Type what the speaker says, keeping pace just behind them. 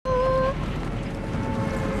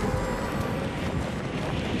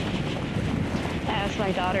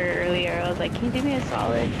my daughter earlier. I was like, can you do me a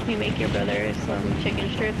solid? Can you make your brother some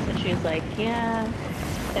chicken strips? And she's like, yeah.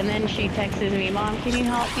 And then she texts me, Mom, can you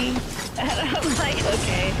help me? And I'm like,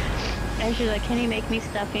 okay. And she's like, can you make me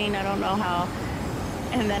stuffing? I don't know how.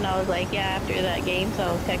 And then I was like, yeah, after that game, so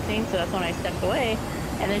I was texting, so that's when I stepped away.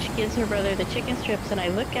 And then she gives her brother the chicken strips, and I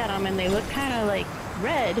look at them, and they look kind of like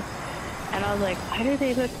red. And I was like, why do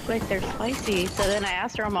they look like they're spicy? So then I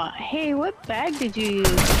asked her, I'm like, hey, what bag did you use?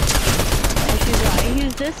 And she's like, I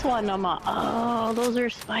used this one. I'm like, oh, those are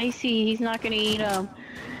spicy. He's not going to eat them.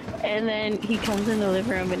 And then he comes in the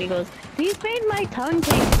living room, and he goes, these made my tongue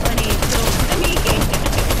taste funny. So funny.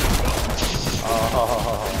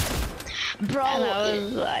 Bro, and I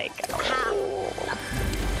was like, oh.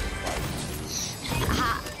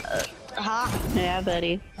 Yeah,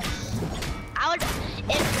 buddy. I would,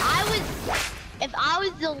 if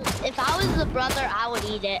I was the brother, I would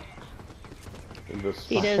eat it.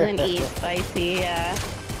 He doesn't eat spicy, yeah.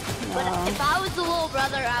 But if I was the little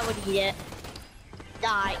brother, I would eat it.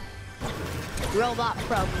 Die. Robot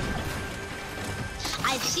Pro.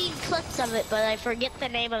 I've seen clips of it, but I forget the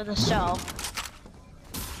name of the show.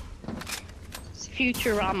 It's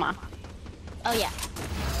Futurama. Oh yeah.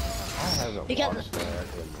 I haven't watched that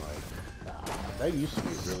in like, that used to be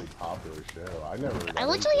a really popular show. I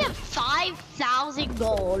literally have 5,000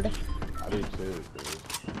 gold. I do too, dude.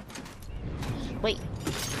 Wait.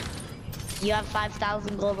 You have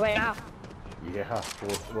 5,000 gold right now? Yeah,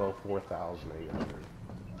 4,800.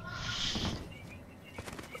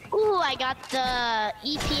 Ooh, I got the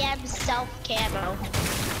EPM self camo.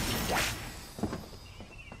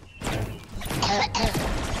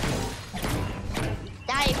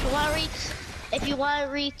 Now, if you want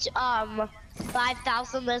to reach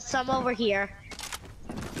 5,000, there's some over here.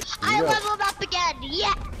 I leveled up again.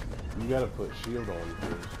 Yeah. You gotta put shield on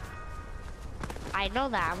first. I know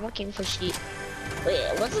that. I'm looking for shield.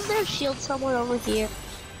 Wait, wasn't there a shield somewhere over here?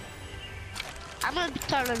 I'm gonna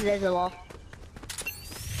turn invisible.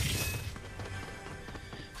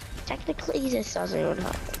 Technically, this doesn't even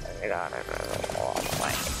happen. All the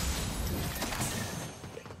way.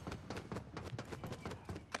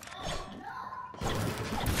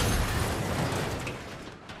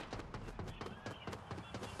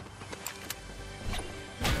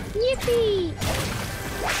 Yippee!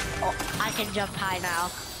 Oh, I can jump high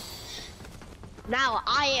now. Now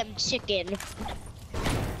I am chicken. I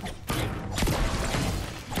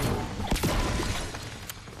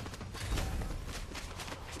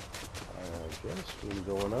guess we're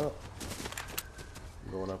going up.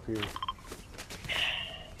 I'm going up here.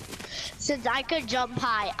 Since I could jump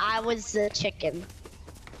high, I was the chicken.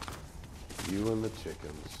 You and the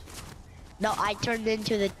chickens. No, I turned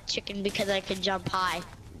into the chicken because I could jump high.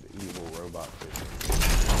 The evil robot chicken.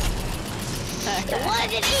 It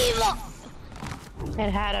wasn't evil!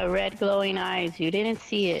 It had a red glowing eyes. You didn't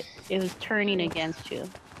see it. It was turning against you.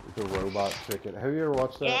 The robot chicken. Have you ever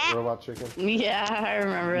watched that Robot Chicken? Yeah, I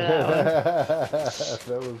remember that one. That was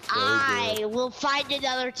so I good. will find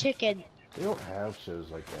another chicken. They don't have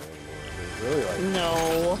shows like that anymore. They're really like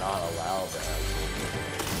No. not allowed to have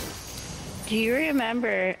shows. Do you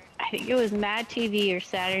remember, I think it was Mad TV or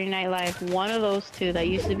Saturday Night Live, one of those two that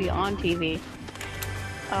used to be on TV,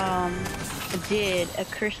 did a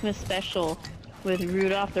Christmas special with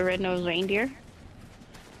Rudolph the Red-Nosed Reindeer,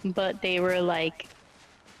 but they were like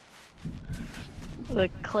the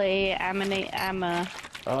clay animated, Yeah.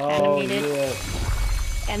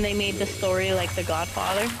 and they made the story like The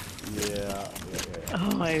Godfather. Yeah.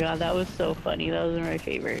 Oh my god, that was so funny. That was my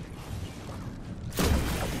favorite.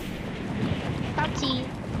 Bouncy.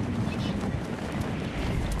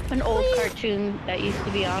 An old cartoon that used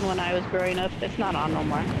to be on when I was growing up. It's not on no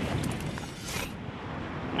more.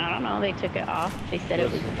 I don't know, they took it off. They said it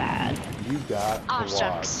was bad. You got to watch.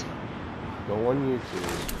 Shucks. Go on YouTube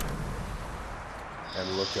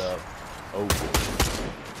and look up Opal.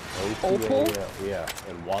 Opal? Yeah,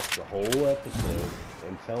 and watch the whole episode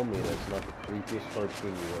and tell me that's not the creepiest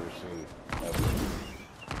cartoon you've ever seen ever.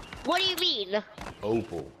 What do you mean?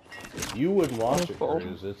 Opal. If you wouldn't watch it,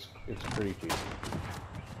 Cruz, it's creepy.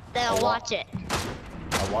 Then I'll watch it.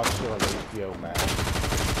 I watched it on HBO Max.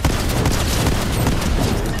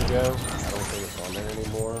 I don't think it's on there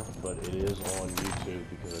anymore, but it is on YouTube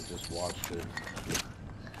because I just watched it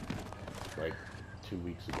like 2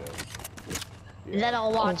 weeks ago. Yeah. Then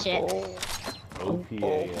I'll watch it.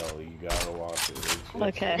 OPAL, you gotta watch it.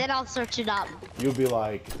 Okay. Then I'll search it up. You'll be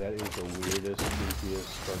like, that is the weirdest,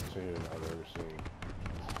 creepiest cartoon I've ever seen.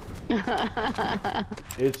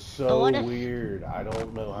 It's so weird. I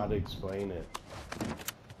don't know how to explain it.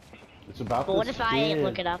 It's about But what if I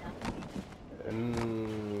look it up?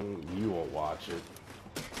 And you won't watch it.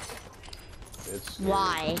 It's scary.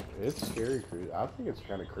 Why? It's scary. I think it's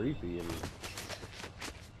kind of creepy and.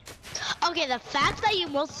 Okay, the fact that you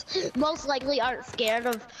most likely aren't scared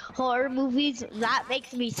of horror movies, that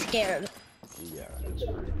makes me scared. Yeah, it's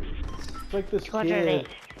creepy. It's like this 208.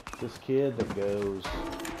 kid that goes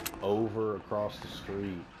over across the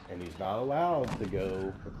street, and he's not allowed to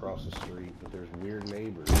go across the street, but there's weird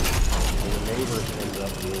neighbors. And the neighbors end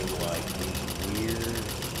up doing like these weird,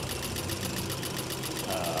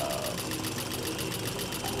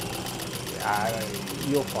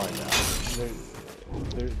 you'll find out.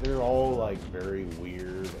 They're all like very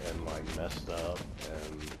weird and like messed up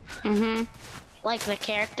and. Like the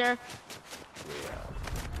character.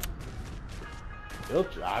 Yeah.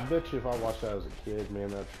 I bet you if I watched that as a kid, man,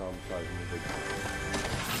 that traumatized me big time.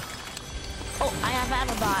 Oh, I have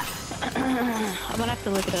Amabot. I'm gonna have to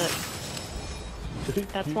look it up.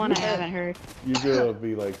 That's one I haven't heard. You're gonna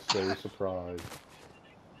be like so surprised.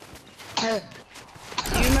 Do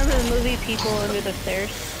you remember the movie People Under the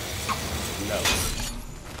Stairs? No.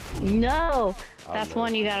 No! That's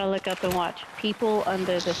one you gotta look up and watch. People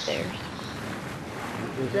Under the Stairs.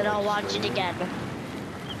 Then I'll watch it again.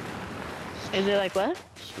 Is it like what?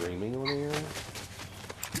 Streaming on here?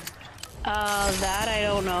 That I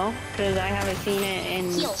don't know, because I haven't seen it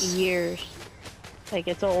in years. Like,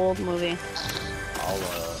 it's an old movie. I'll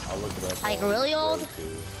look it up. Like really old?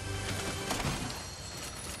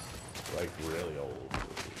 Like really old.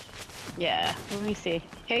 Yeah, let me see.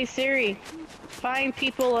 Hey Siri, find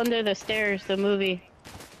People Under the Stairs, the movie.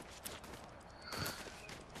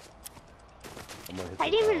 I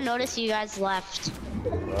didn't even notice you guys left.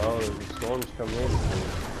 Well, the storm's coming in.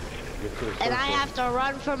 And I have to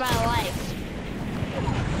run for my life.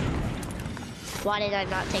 Why did I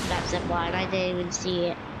not take that zip line? I didn't even see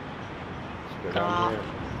it. Let's go down there.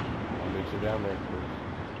 I'll meet you down there.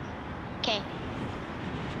 Okay.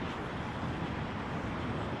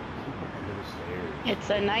 It's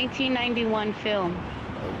a 1991 film.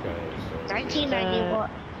 Okay, so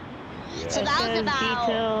 1991. yeah. So that was about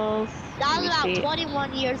details. that was about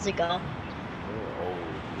 21 years ago. They're old.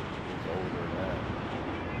 It's older than that.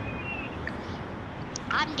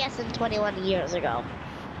 I'm guessing 21 years ago.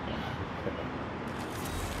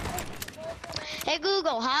 Hey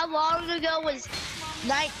Google, how long ago was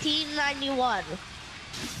 1991?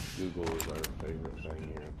 Google is our favorite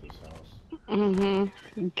thing here at this house.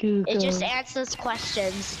 Google. It just answers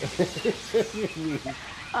questions.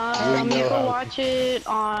 You can watch it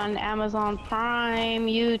on Amazon Prime,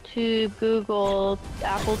 YouTube, Google,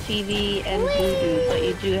 Apple TV, and Vudu, but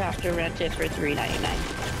you do have to rent it for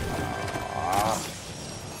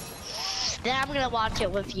 $3.99. Then I'm gonna watch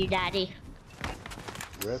it with you, Daddy.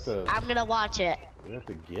 I'm gonna watch it. You have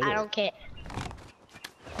to get it. I don't care.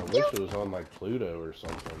 I wish it was on like Pluto or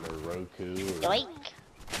something, or Roku. Or... Yoink.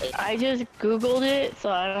 I just Googled it, so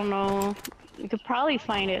I don't know. You could probably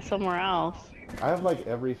find it somewhere else. I have like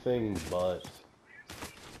everything but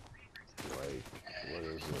like what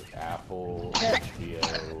is it? Apple,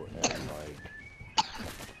 HBO, and like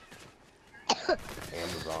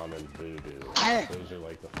Amazon and Vudu. Those are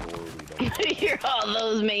like the four we don't. You're all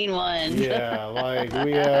those main ones. Yeah, like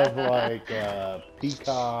we have like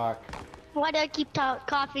Peacock. Why do I keep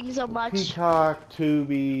coughing so much? Peacock,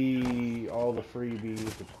 Tubi, all the freebies,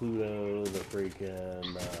 the Pluto, the freaking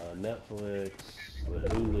Netflix, the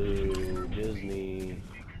Hulu, Disney.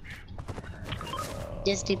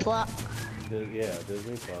 Disney Plus. Yeah,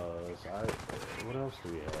 Disney Plus. What else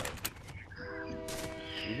do we have?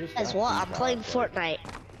 You just Guess got what? I'm Peacock, playing right? Fortnite.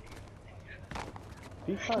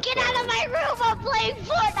 Peacock's Get out of my room! I'm playing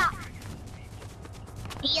Fortnite!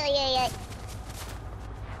 Yeah.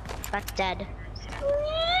 That's dead.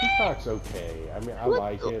 Peacock's okay. I mean, I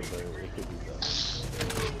like it, but it could be done.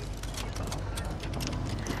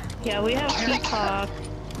 Yeah, we have Peacock.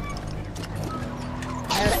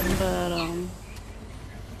 But,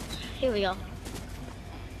 Here we go.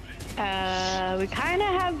 we kind of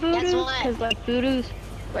have Guess Vudu, what? because, like, Vudu's,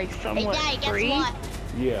 like, somewhat Hey, Dad, free. guess what?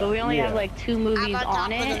 Yeah. But we only yeah. have, like, 2 movies on top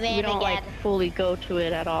on of the it. van We don't, like, again. fully go to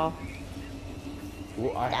it at all.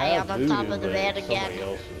 Well, I Daddy, have I'm on top Vudu, of the but van it's again.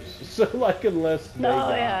 somebody else's. So, like, unless they Oh,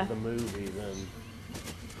 got yeah. the movie, then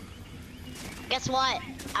Guess what?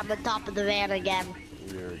 I'm on top of the van again.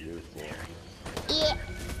 you're a goofball. Yeah.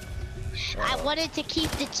 I wanted to keep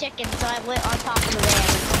the chicken, so I went on top of the van.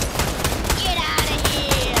 Get out of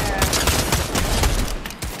here!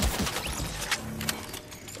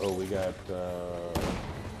 Oh, we got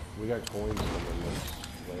coins coming this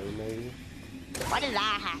way, maybe? Why did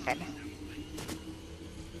that happen?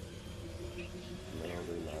 No,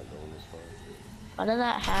 they're not going this way. Why did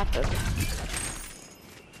that happen?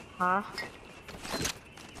 Huh?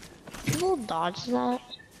 people dodge that?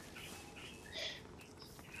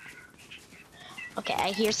 Okay,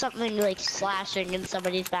 I hear something like slashing in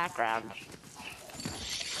somebody's background.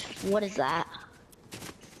 What is that?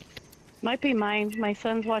 Might be mine. My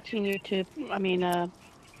son's watching YouTube. I mean, I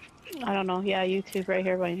don't know. Yeah, YouTube right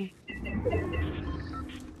here by me.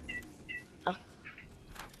 Oh.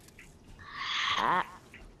 Ah.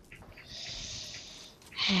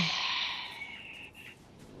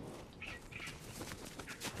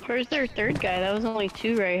 Where's their third guy? That was only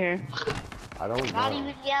 2 right here. I don't know. Not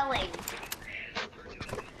even yelling.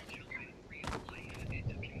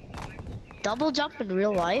 Double jump in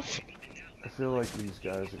real life? I feel like these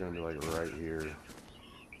guys are gonna be like right here.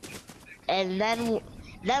 And then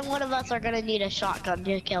one of us are gonna need a shotgun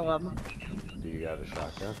to kill him. Do you got a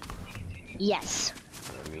shotgun? Yes.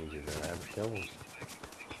 That means you're gonna have to kill them.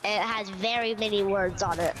 And it has very many words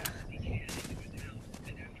on it.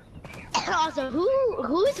 And also,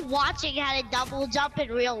 who's watching how to double jump in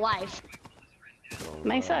real life?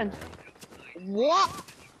 My son. What?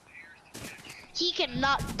 He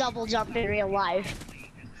cannot double jump in real life.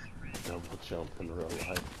 Double jump in real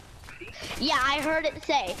life. Yeah, I heard it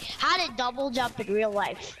say how to double jump in real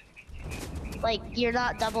life. Like you're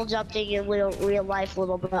not double jumping in real life,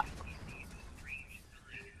 little bro.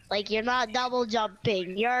 Like you're not double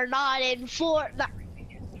jumping. You're not in Fortnite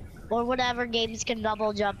or whatever games can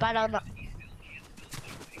double jump. I don't know.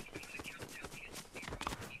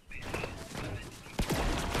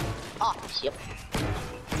 Oh shit!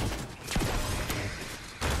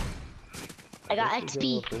 I got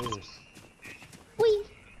XP. Whee!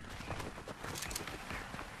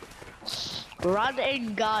 Run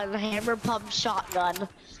and gun, hammer pump shotgun.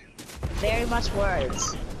 Very much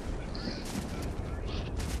words.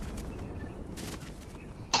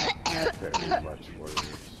 Very much words.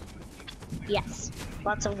 Yes,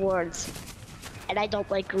 lots of words. And I don't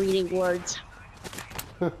like reading words.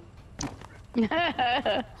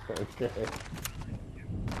 Okay.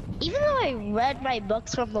 Even though I read my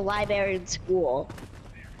books from the library in school.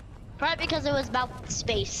 Probably because it was about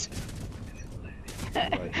space.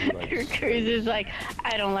 Cruz is like,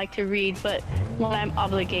 I don't like to read, but when I'm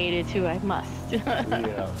obligated to, I must.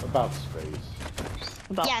 Yeah, about space.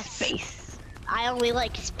 About Yes. space. I only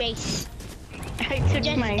like space. I took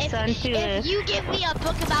my son to If you give me a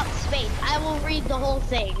book about space, I will read the whole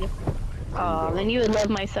thing. Oh, then you would love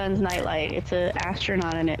my son's nightlight. It's an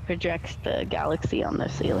astronaut and it projects the galaxy on the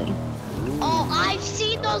ceiling. Oh, I've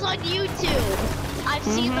seen those on YouTube. I've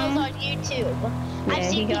seen those on YouTube. Yeah, I've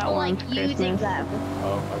seen he got people one like for using Christmas. them.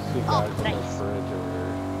 Oh, I see guys in nice. the fridge over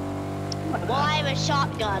here. Well, I have a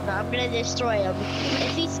shotgun. I'm gonna destroy him.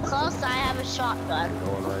 If he's close, I have a shotgun.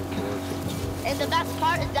 Going right towards it. And the best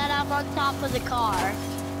part is that I'm on top of the car.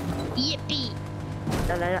 Yippee!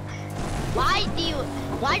 No, no, no.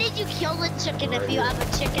 Why did you kill the chicken if you have a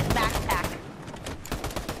chicken backpack?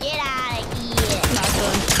 Get out of here! Not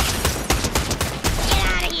good. Get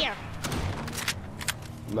out of here!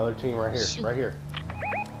 Another team right here. Shoot. Right here.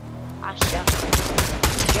 Ah, shit.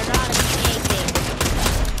 You're not escaping.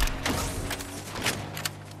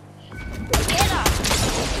 Get up!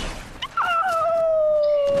 Oh!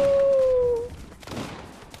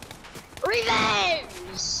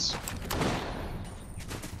 Revenge!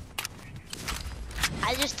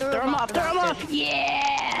 I just threw him off. Throw him off.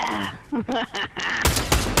 Yeah! Revenge!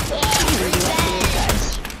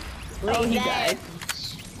 Oh, he died.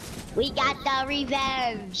 We got the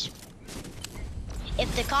revenge.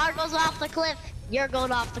 If the car goes off the cliff, you're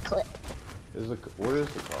going off the cliff. Where is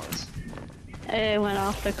the car? It went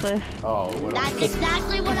off the cliff. Oh, what That's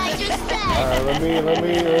exactly what I just said. Alright, let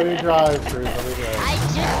me drive, Cruz. Let me drive. I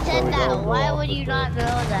just said we that. don't go Why off would the you cliff. not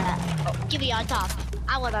know that? Oh, give me on top.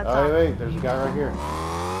 I want on top. Oh, wait, there's a guy right here.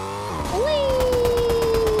 Whee!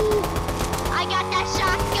 I got that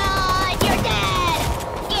shotgun. You're dead.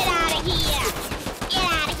 Get out of here. Get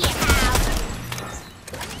out of here now.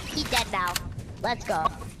 He's dead now. Let's go.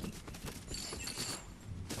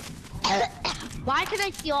 Why can I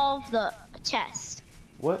see all of the chests?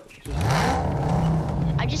 What?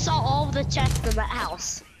 I just saw all of the chests in that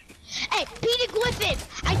house. Hey, Peter Griffin!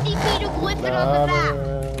 I see Peter Griffin on the map.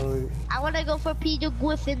 No. I want to go for Peter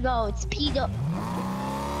Griffin though. It's Peter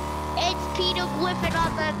Griffin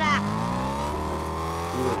on the map.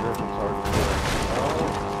 Peter Griffin's hard to kill.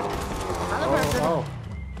 Another person. Oh,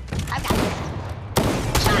 I got this.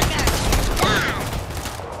 Shotgun! Die!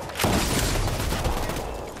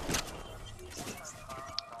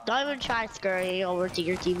 Don't even try scurrying over to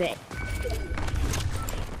your teammate.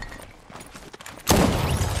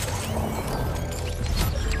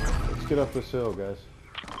 Let's get up this hill, guys.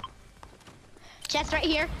 Chest right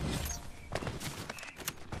here.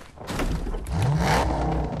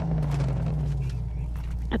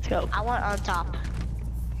 Let's go. I want on top.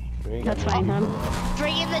 We ain't got That's fine, nothing. huh?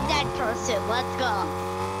 Bring in the dead person. Let's go.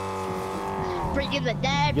 Bring in the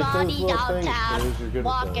dead Get those body little things, downtown. Cruz, you're good at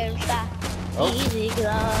Walking those. fast. Oh. Easy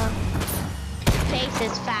go. Pace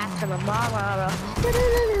is fast from a mama.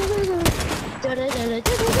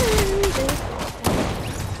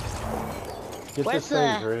 Get Where's this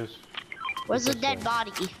thing, the- Cruz. Where's the Get this dead thing.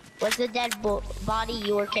 body? Where's the dead body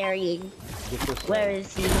you were carrying? Get this Where thing.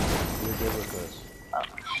 is he? You're good with this.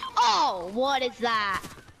 Oh, what is that?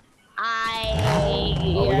 Oh,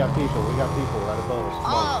 we got people. We got people right above us.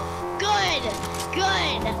 Come on. Oh, good,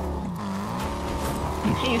 good.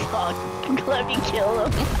 He's all, let me kill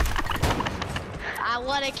him. I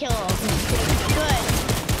want to kill him. Good.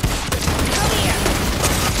 Come here.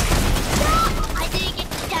 No, I didn't get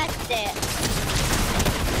to test it.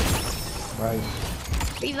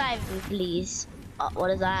 Nice. Revive me, please. What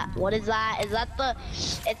is that? What is that? Is that the?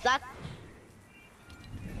 It's that.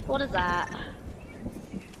 What is that?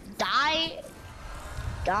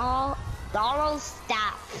 Donald's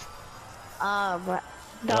staff.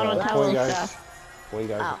 Donald Queen Howell's guys. stuff. Queen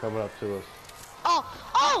guys Oh. are coming up to us.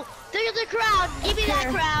 Oh! There's a crown. Give me that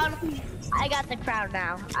crown. I got the crown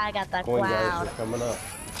now. I got that Queen guys crown. are coming up.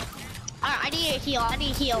 Alright, I need a heal. I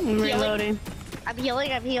need a heal. I'm Healing. reloading. I'm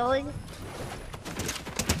healing. I'm healing.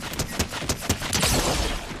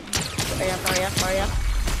 Hurry up! Hurry up! Hurry up!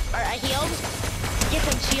 Alright, I healed. Get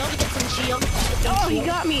some shield. Get some shield. Get some Oh, he shield.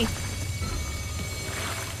 got me.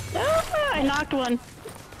 Ah, I knocked one.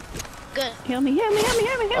 Good. Heal me, heal me, heal me,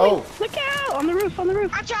 heal me, heal Oh. me. Look out! On the roof, on the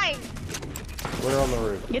roof. I'm trying. We're on the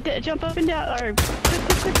roof. Get to jump up and down. Or quick,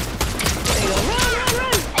 quick, quick. There you go. Run, run,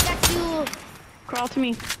 run. I got you. Crawl to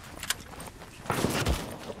me.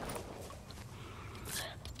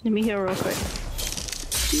 Let me heal real quick.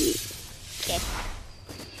 Okay.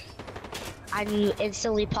 I need to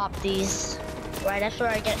instantly pop these. Right after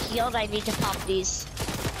I get healed, I need to pop these.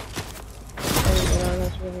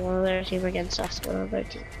 One of their team against us. One of their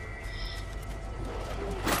team.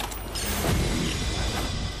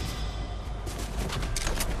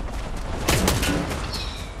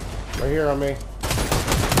 Right here on me.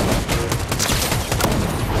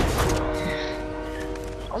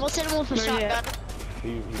 Almost hit him with a Where you shotgun. at? He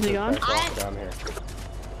Is he took gone? back off down here.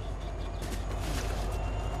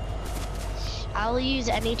 I'll use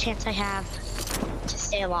any chance I have to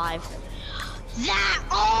stay alive. That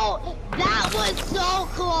was so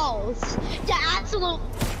close to absolute.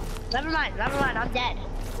 Never mind, I'm dead.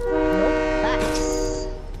 Nope,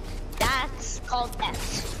 that's called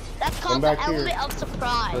death. That's called the back here. element of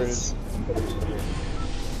surprise.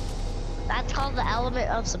 That's called the element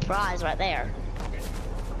of surprise right there.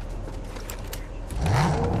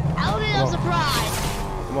 Element of on. surprise.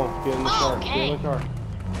 Come on, get in the car. Get Okay. in the car.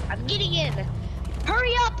 I'm getting in.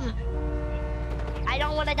 Hurry up! I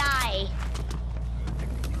don't want to die.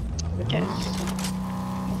 Okay.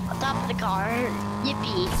 On top of the car.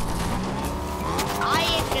 Yippee. I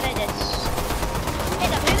am gonna just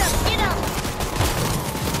hit him, get him!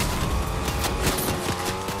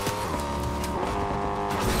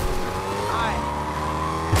 Alright.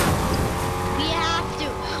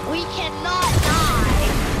 We cannot die.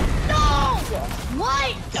 No!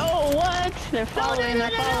 What? Oh, what? They're following,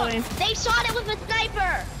 they're following. They shot it with a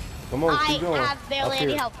sniper! Come on, I keep going. have barely Up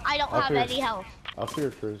any here. health. I don't Up have here. any health. Up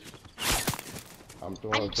here, Cruz. I'm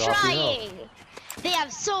throwing I'm a drop you health. trying. They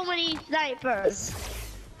have so many snipers.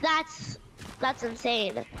 That's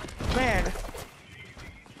insane. Man.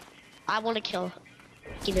 I want to kill.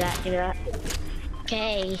 Give me that, give me that.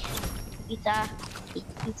 Okay. Pizza.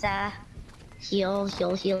 Pizza. Heal,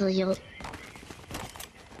 heal, heal, heal.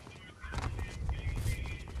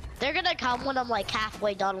 They're gonna come when I'm like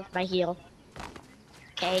halfway done with my heal.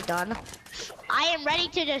 Okay, done. I am ready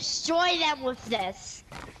to destroy them with this.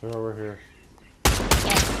 They're over here.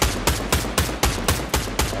 Okay,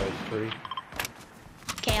 That is free.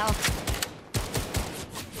 okay, I'll...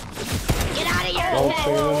 Get out of here! Don't Okay.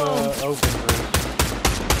 stand in the open, Cruz.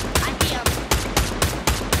 I see him.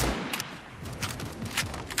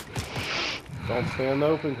 Don't stand in the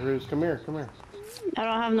open, Cruz. Come here, come here. I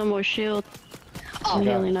don't have no more shield. Oh, I'm Okay.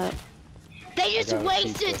 healing up. they just I got a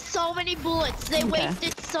wasted pizza. so many bullets. They Okay.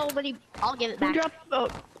 wasted so many. I'll give it Who back. dropped? Oh.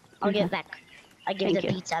 I'll give it back. I'll give Thank the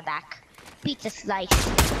you. pizza back. Pizza slice.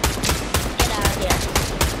 Get out of here.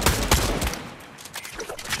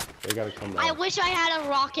 They gotta come I down. wish I had a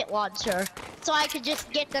rocket launcher so I could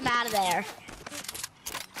just get them out of there.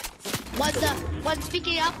 One's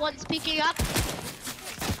speaking up, one's speaking up.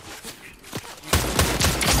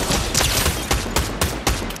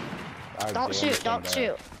 God Don't damn, shoot, they don't come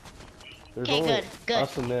shoot. There's Okay, only good.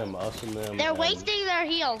 us and them. They're and wasting their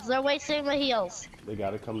heals. They're wasting the heals. They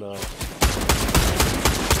gotta come to us.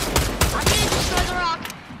 I'm gonna destroy the rock.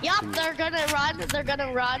 Yup, they're gonna run. They're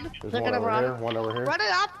gonna run. There's They're one gonna over run. here. One over here. Run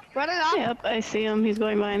it up. Run it up. Yep, I see him. He's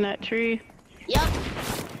going behind that tree. Yep.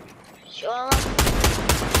 Sure.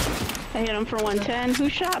 I hit him for 110. Who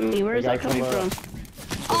shot me? Where is that coming from?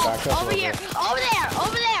 Oh, back up a over little here. bit. Over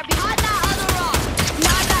there. Behind that other rock.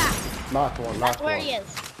 Behind that. Knocked one. Knocked That's where one. he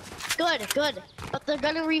is. Good. But they're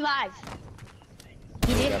gonna revive.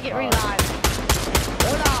 He didn't get fine. revived.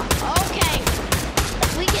 Hold on. Okay.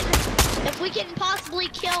 If we can possibly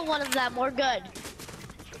kill one of them, we're good.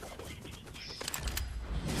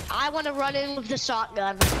 I want to run in with the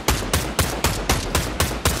shotgun.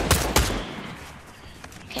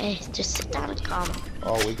 Okay, just sit down and calm.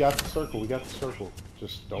 Oh, we got the circle. We got the circle.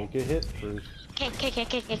 Just don't get hit, Bruce. Okay.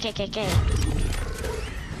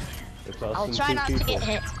 It's us I'll and try two not people. to get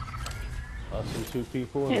hit. Us and 2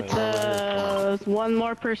 people. And It's then one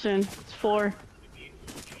more person. It's 4.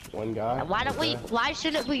 one guy. Why don't we? Okay. Why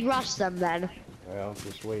shouldn't we rush them then? Well,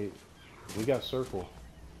 just wait. We got circle.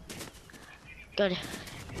 Good.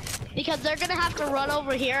 Because they're gonna have to run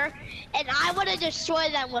over here, and I want to destroy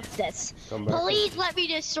them with this. Come back. Please let me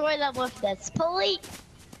destroy them with this. Please.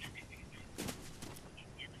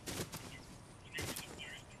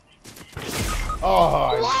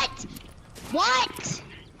 Oh, What?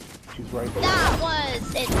 he's right there. That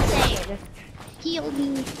was insane. Heal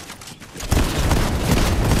me.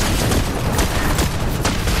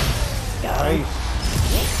 Nice.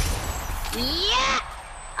 Yeah!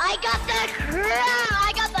 I got the crown!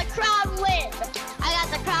 I got the crown win!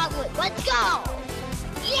 Let's go!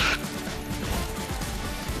 Yeah!